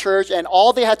organize the church. And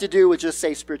all they had to do was just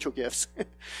say spiritual gifts.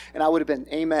 And I would have been,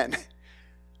 amen.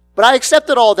 But I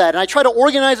accepted all that. And I tried to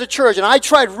organize the church. And I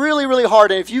tried really, really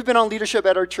hard. And if you've been on leadership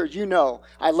at our church, you know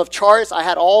I love charts. I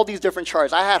had all these different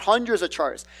charts. I had hundreds of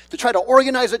charts to try to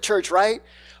organize the church, right?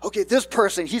 Okay, this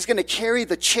person, he's going to carry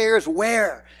the chairs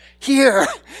where? Here.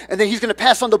 And then he's going to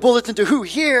pass on the bulletin to who?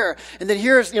 Here. And then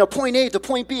here's, point A to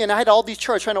point B. And I had all these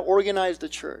charts trying to organize the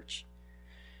church.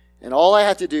 And all I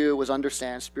had to do was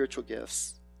understand spiritual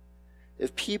gifts.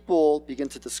 If people begin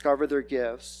to discover their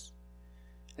gifts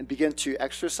and begin to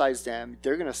exercise them,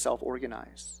 they're going to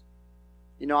self-organize.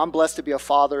 I'm blessed to be a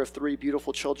father of 3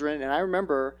 beautiful children. And I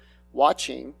remember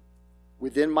watching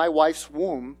within my wife's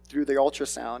womb through the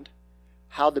ultrasound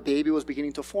how the baby was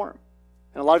beginning to form.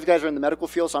 And a lot of you guys are in the medical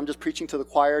field, so I'm just preaching to the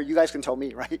choir. You guys can tell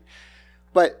me, right?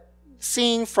 But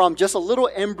seeing from just a little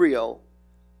embryo,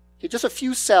 just a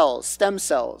few cells, stem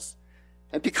cells,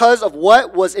 and because of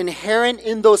what was inherent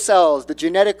in those cells, the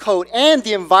genetic code and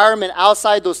the environment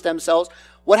outside those stem cells,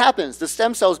 what happens? The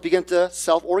stem cells begin to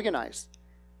self-organize.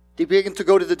 They begin to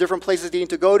go to the different places they need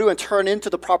to go to and turn into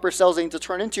the proper cells they need to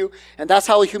turn into, and that's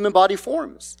how a human body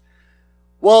forms.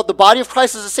 Well, the body of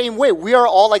Christ is the same way. We are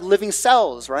all like living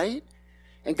cells, right?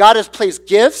 And God has placed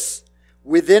gifts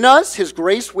within us, His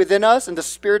grace within us, and the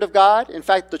Spirit of God, in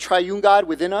fact, the triune God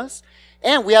within us.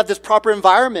 And we have this proper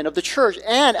environment of the church.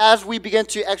 And as we begin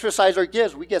to exercise our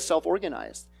gifts, we get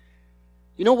self-organized.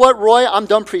 You know what, Roy? I'm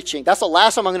done preaching. That's the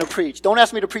last time I'm going to preach. Don't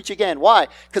ask me to preach again. Why?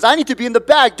 Because I need to be in the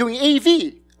back doing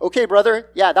AV. Okay, brother?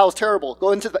 Yeah, that was terrible.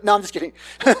 Go into the... No, I'm just kidding.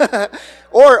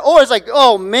 Or it's like,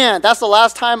 oh man, that's the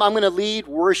last time I'm going to lead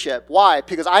worship. Why?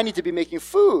 Because I need to be making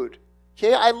food.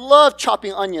 Okay, I love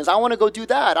chopping onions. I want to go do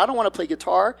that. I don't want to play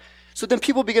guitar. So then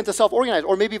people begin to self-organize,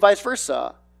 or maybe vice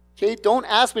versa. Okay, don't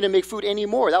ask me to make food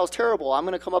anymore. That was terrible. I'm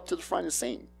going to come up to the front and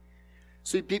sing.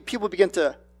 So people begin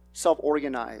to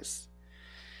self-organize.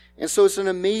 And so it's an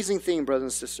amazing thing, brothers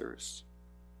and sisters.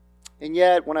 And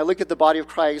yet, when I look at the body of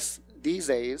Christ these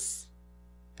days,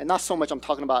 and not so much I'm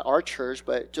talking about our church,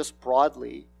 but just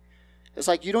broadly, It's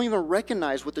like you don't even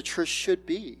recognize what the church should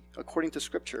be according to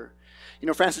Scripture.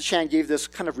 Francis Chan gave this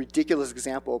kind of ridiculous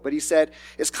example, but he said,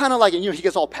 it's kind of like, and he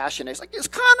gets all passionate. He's like, it's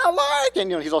kind of like,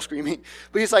 and he's all screaming.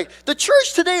 But he's like, the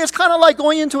church today is kind of like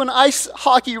going into an ice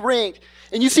hockey rink,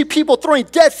 and you see people throwing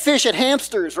dead fish at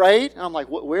hamsters, right? And I'm like,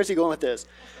 where's he going with this?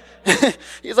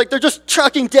 He's like, they're just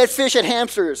chucking dead fish at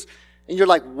hamsters. And you're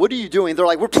like, what are you doing? They're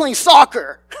like, we're playing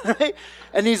soccer, right?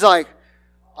 And he's like,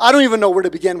 I don't even know where to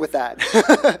begin with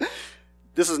that.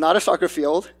 This is not a soccer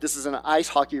field. This is an ice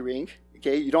hockey rink.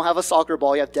 Okay, you don't have a soccer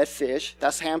ball. You have dead fish.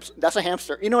 That's a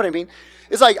hamster. You know what I mean?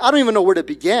 It's like, I don't even know where to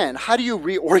begin. How do you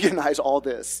reorganize all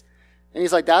this? And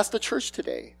he's like, that's the church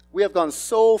today. We have gone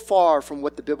so far from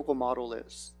what the biblical model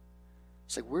is.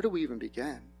 It's like, where do we even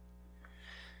begin?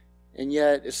 And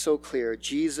yet, it's so clear.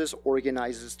 Jesus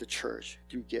organizes the church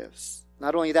through gifts.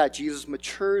 Not only that, Jesus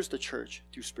matures the church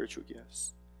through spiritual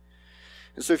gifts.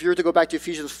 And so if you were to go back to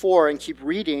Ephesians 4 and keep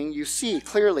reading, you see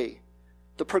clearly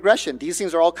the progression. These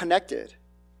things are all connected.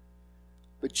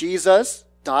 But Jesus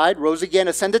died, rose again,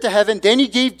 ascended to heaven. Then he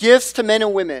gave gifts to men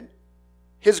and women.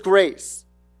 His grace.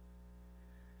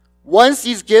 Once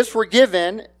these gifts were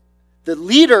given, the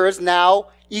leaders now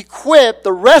equip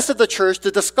the rest of the church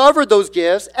to discover those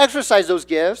gifts, exercise those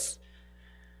gifts,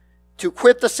 to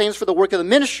equip the saints for the work of the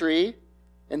ministry.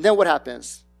 And then what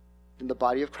happens? Then the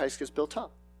body of Christ gets built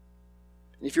up.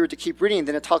 And if you were to keep reading,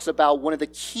 then it talks about one of the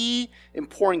key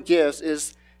important gifts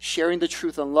is sharing the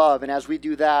truth in love. And as we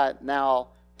do that, now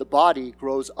the body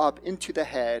grows up into the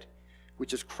head,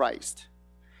 which is Christ.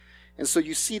 And so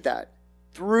you see that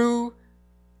through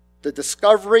the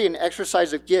discovery and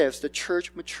exercise of gifts, the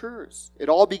church matures. It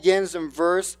all begins in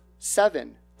verse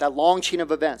 7, that long chain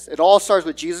of events. It all starts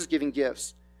with Jesus giving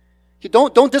gifts.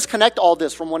 Don't disconnect all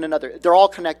this from one another. They're all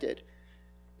connected.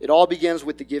 It all begins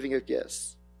with the giving of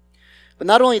gifts. But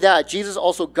not only that, Jesus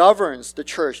also governs the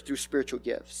church through spiritual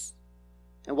gifts.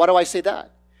 And why do I say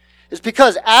that? It's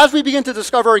because as we begin to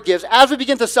discover our gifts, as we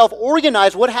begin to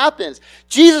self-organize, what happens?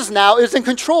 Jesus now is in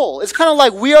control. It's kind of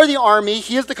like we are the army,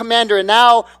 he is the commander, and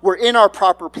now we're in our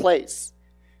proper place.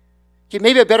 Okay,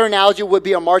 maybe a better analogy would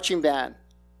be a marching band.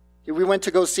 Okay, we went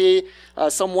to go see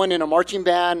someone in a marching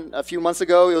band a few months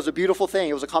ago. It was a beautiful thing.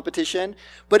 It was a competition.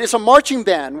 But it's a marching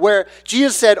band where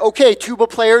Jesus said, okay, tuba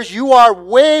players, you are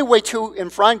way, way too in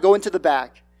front. Go into the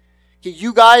back. Okay,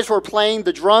 you guys who are playing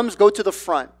the drums, go to the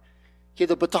front. Okay,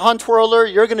 the baton twirler,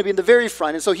 you're going to be in the very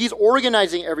front. And so he's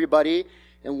organizing everybody.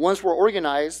 And once we're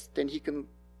organized, then he can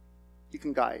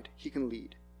guide. He can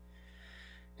lead.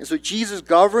 And so Jesus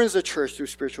governs the church through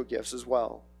spiritual gifts as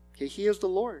well. Okay, he is the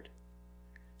Lord.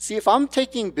 See, if I'm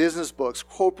taking business books,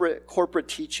 corporate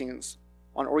teachings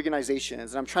on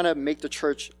organizations, and I'm trying to make the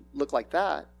church look like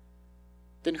that,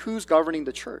 then who's governing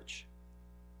the church?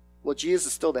 Well, Jesus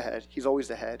is still the head. He's always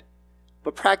the head.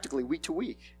 But practically, week to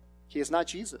week, he is not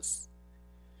Jesus.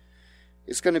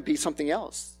 It's going to be something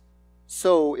else.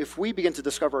 So if we begin to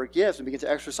discover our gifts and begin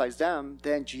to exercise them,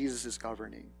 then Jesus is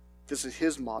governing. This is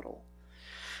his model.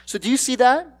 So do you see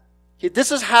that? Okay,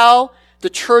 this is how the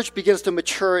church begins to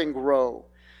mature and grow.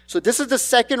 So this is the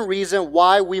second reason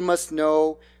why we must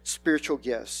know spiritual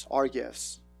gifts, our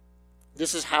gifts.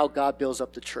 This is how God builds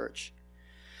up the church.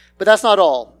 But that's not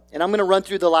all. And I'm going to run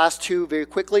through the last two very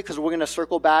quickly because we're going to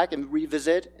circle back and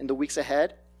revisit in the weeks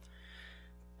ahead.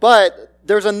 But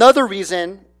there's another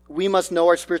reason we must know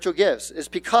our spiritual gifts. It's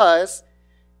because,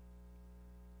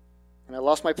 and I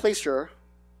lost my place here,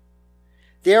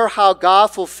 they are how God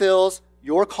fulfills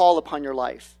your call upon your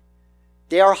life.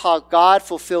 They are how God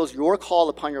fulfills your call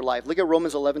upon your life. Look at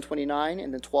Romans 11:29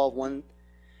 and then 12:1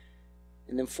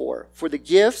 and then 4. For the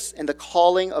gifts and the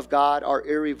calling of God are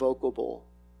irrevocable.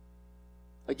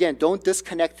 Again, don't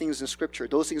disconnect things in Scripture.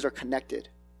 Those things are connected.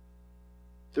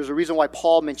 There's a reason why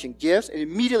Paul mentioned gifts, and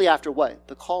immediately after what?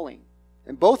 The calling.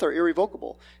 And both are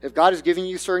irrevocable. If God is giving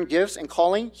you certain gifts and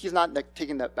calling, he's not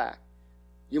taking that back.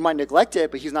 You might neglect it,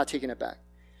 but he's not taking it back.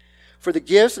 For the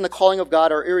gifts and the calling of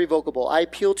God are irrevocable. I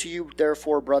appeal to you,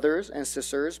 therefore, brothers and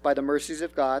sisters, by the mercies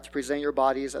of God, to present your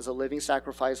bodies as a living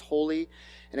sacrifice, holy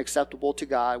and acceptable to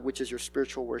God, which is your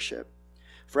spiritual worship.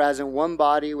 For as in one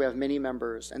body we have many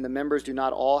members, and the members do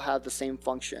not all have the same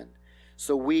function.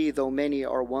 So we, though many,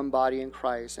 are one body in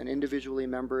Christ, and individually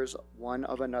members one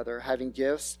of another, having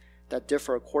gifts that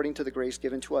differ according to the grace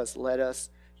given to us. Let us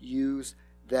use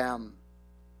them.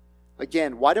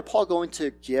 Again, why did Paul go into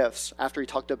gifts after he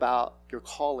talked about your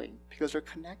calling? Because they're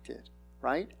connected,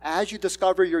 right? As you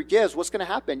discover your gifts, what's going to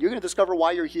happen? You're going to discover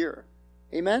why you're here.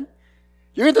 Amen?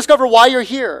 You're going to discover why you're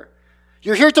here.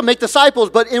 You're here to make disciples,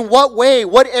 but in what way,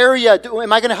 what area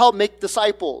am I going to help make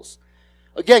disciples?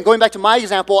 Again, going back to my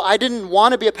example, I didn't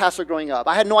want to be a pastor growing up.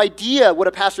 I had no idea what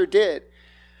a pastor did.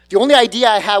 The only idea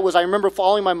I had was I remember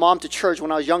following my mom to church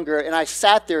when I was younger, and I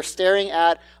sat there staring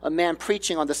at a man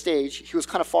preaching on the stage. He was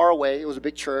kind of far away. It was a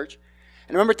big church.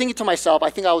 And I remember thinking to myself, I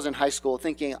think I was in high school,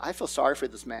 thinking, I feel sorry for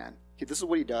this man. Okay, this is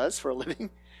what he does for a living.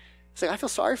 It's like, I feel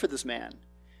sorry for this man.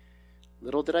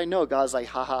 Little did I know, God's like,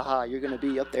 ha, ha, ha, you're going to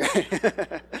be up there.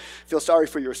 Feel sorry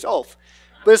for yourself.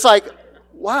 But it's like,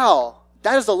 wow,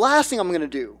 that is the last thing I'm going to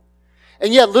do.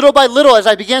 And yet, little by little, as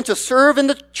I began to serve in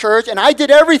the church, and I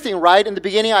did everything right. In the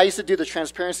beginning, I used to do the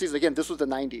transparencies. Again, this was the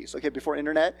 90s, okay, before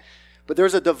internet. But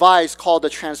there's a device called the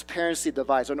transparency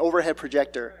device, an overhead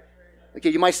projector. Okay,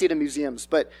 you might see it in museums,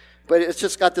 but it's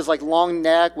just got this like long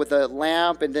neck with a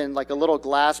lamp and then like a little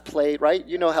glass plate, right?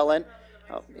 You know, Helen.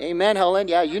 Oh, amen, Helen.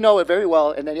 Yeah, you know it very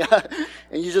well. And then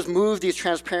and you just move these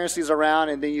transparencies around,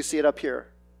 and then you see it up here.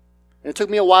 And it took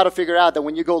me a while to figure out that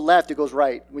when you go left, it goes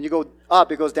right. When you go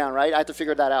up, it goes down, right? I had to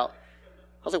figure that out.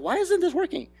 I was like, why isn't this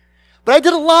working? But I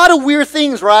did a lot of weird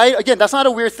things, right? Again, that's not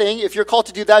a weird thing. If you're called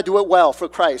to do that, do it well for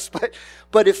Christ.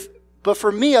 But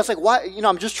for me, I was like, why? You know,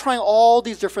 I'm just trying all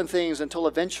these different things until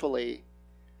eventually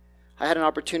I had an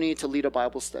opportunity to lead a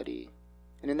Bible study.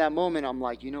 And in that moment, I'm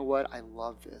like, you know what? I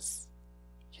love this.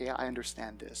 Okay, I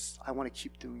understand this. I want to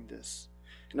keep doing this.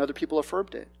 And other people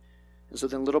affirmed it. And so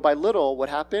then little by little, what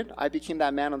happened? I became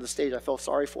that man on the stage I felt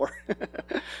sorry for.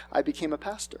 I became a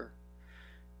pastor.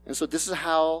 And so this is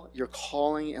how your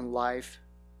calling in life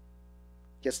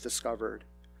gets discovered.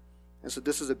 And so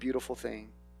this is a beautiful thing.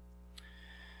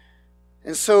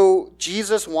 And so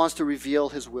Jesus wants to reveal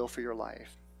his will for your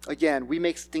life. Again, we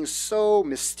make things so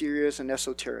mysterious and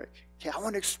esoteric. Okay, I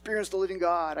want to experience the living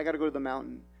God. I got to go to the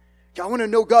mountain. Okay, I want to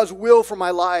know God's will for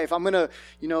my life. I'm going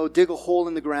to, dig a hole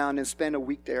in the ground and spend a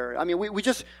week there. I mean, we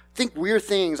just think weird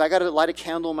things. I got to light a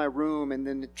candle in my room and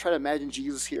then try to imagine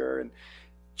Jesus here. And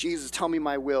Jesus, tell me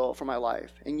my will for my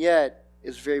life. And yet,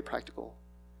 it's very practical.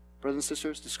 Brothers and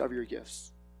sisters, discover your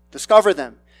gifts. Discover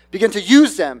them. Begin to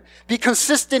use them. Be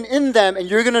consistent in them, and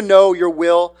you're going to know your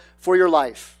will for your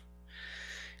life.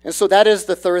 And so that is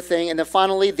the third thing. And then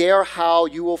finally, they are how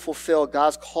you will fulfill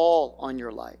God's call on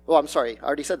your life. Oh, I'm sorry. I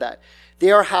already said that.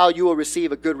 They are how you will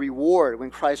receive a good reward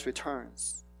when Christ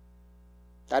returns.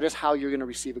 That is how you're going to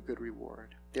receive a good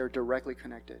reward. They are directly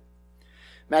connected.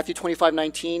 Matthew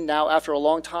 25:19, now after a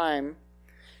long time,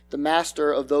 the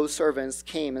master of those servants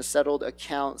came and settled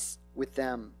accounts with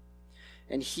them.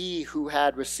 And he who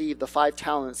had received the 5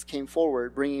 talents came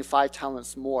forward, bringing 5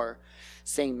 talents more,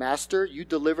 saying, Master, you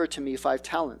delivered to me 5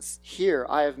 talents. Here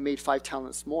I have made 5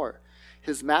 talents more.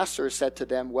 His master said to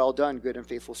them, Well done, good and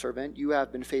faithful servant. You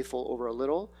have been faithful over a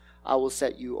little. I will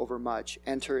set you over much.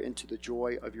 Enter into the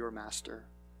joy of your master.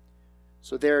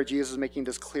 So there, Jesus is making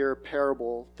this clear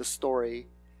parable, this story,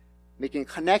 making a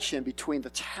connection between the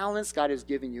talents God has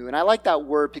given you. And I like that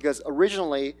word because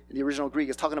originally, in the original Greek,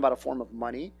 it's talking about a form of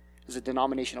money. It's a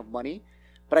denomination of money.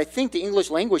 But I think the English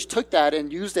language took that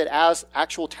and used it as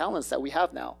actual talents that we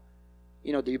have now.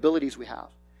 The abilities we have.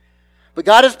 But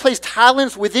God has placed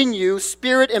talents within you,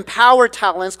 spirit-empowered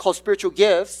talents called spiritual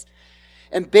gifts.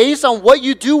 And based on what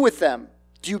you do with them,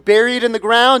 do you bury it in the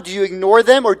ground? Do you ignore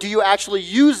them? Or do you actually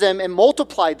use them and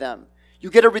multiply them? You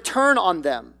get a return on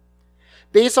them.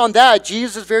 Based on that,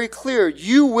 Jesus is very clear.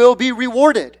 You will be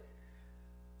rewarded.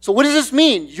 So what does this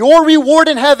mean? Your reward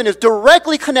in heaven is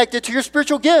directly connected to your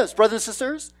spiritual gifts, brothers and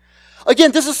sisters.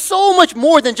 Again, this is so much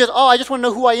more than just, I just want to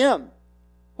know who I am.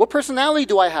 What personality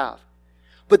do I have?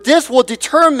 But this will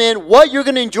determine what you're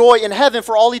going to enjoy in heaven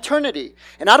for all eternity.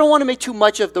 And I don't want to make too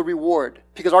much of the reward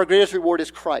because our greatest reward is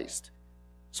Christ.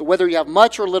 So whether you have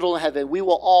much or little in heaven, we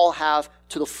will all have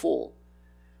to the full.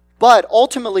 But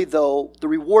ultimately, though, the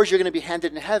rewards you're going to be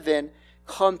handed in heaven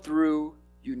come through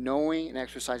you knowing and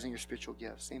exercising your spiritual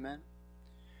gifts. Amen?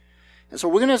 And so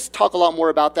we're going to talk a lot more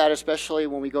about that, especially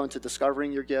when we go into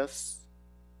discovering your gifts.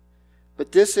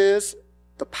 But this is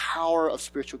the power of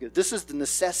spiritual gifts. This is the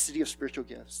necessity of spiritual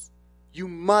gifts. You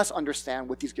must understand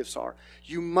what these gifts are.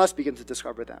 You must begin to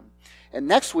discover them. And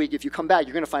next week, if you come back,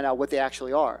 you're going to find out what they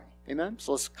actually are. Amen?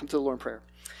 So let's come to the Lord in prayer.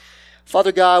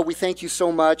 Father God, we thank you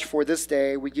so much for this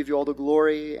day. We give you all the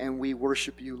glory and we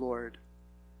worship you, Lord.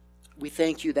 We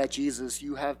thank you that, Jesus,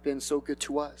 you have been so good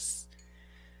to us.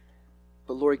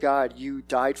 But Lord God, you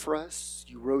died for us,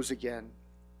 you rose again,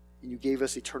 and you gave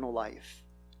us eternal life.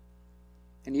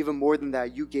 And even more than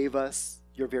that, you gave us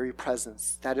your very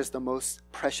presence. That is the most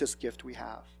precious gift we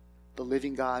have, the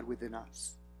living God within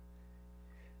us.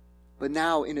 But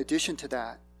now, in addition to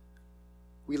that,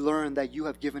 we learn that you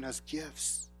have given us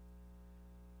gifts.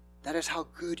 That is how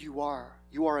good you are.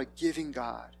 You are a giving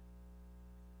God.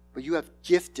 But you have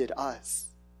gifted us.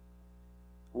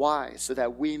 Why? So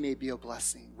that we may be a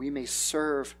blessing. We may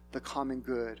serve the common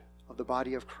good of the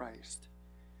body of Christ.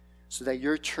 So that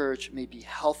your church may be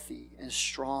healthy and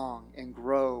strong and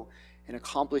grow and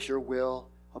accomplish your will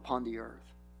upon the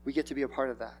earth. We get to be a part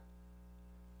of that.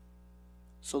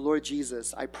 So Lord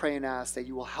Jesus, I pray and ask that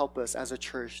you will help us as a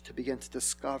church to begin to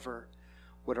discover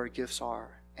what our gifts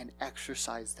are and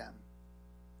exercise them.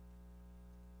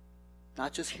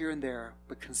 Not just here and there,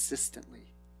 but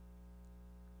consistently.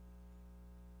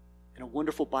 And a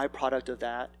wonderful byproduct of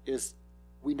that is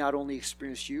we not only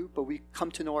experience you, but we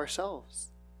come to know ourselves.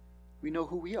 We know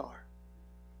who we are.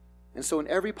 And so in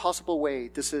every possible way,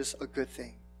 this is a good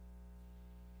thing.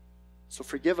 So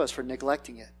forgive us for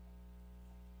neglecting it.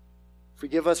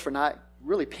 Forgive us for not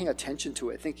really paying attention to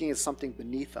it, thinking it's something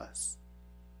beneath us.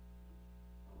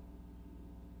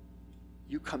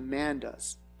 You command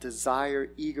us, desire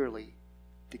eagerly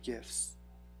the gifts.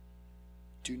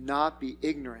 Do not be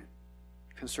ignorant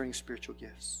concerning spiritual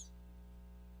gifts.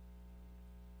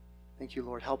 Thank you,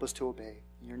 Lord. Help us to obey.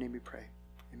 In your name we pray.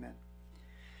 Amen.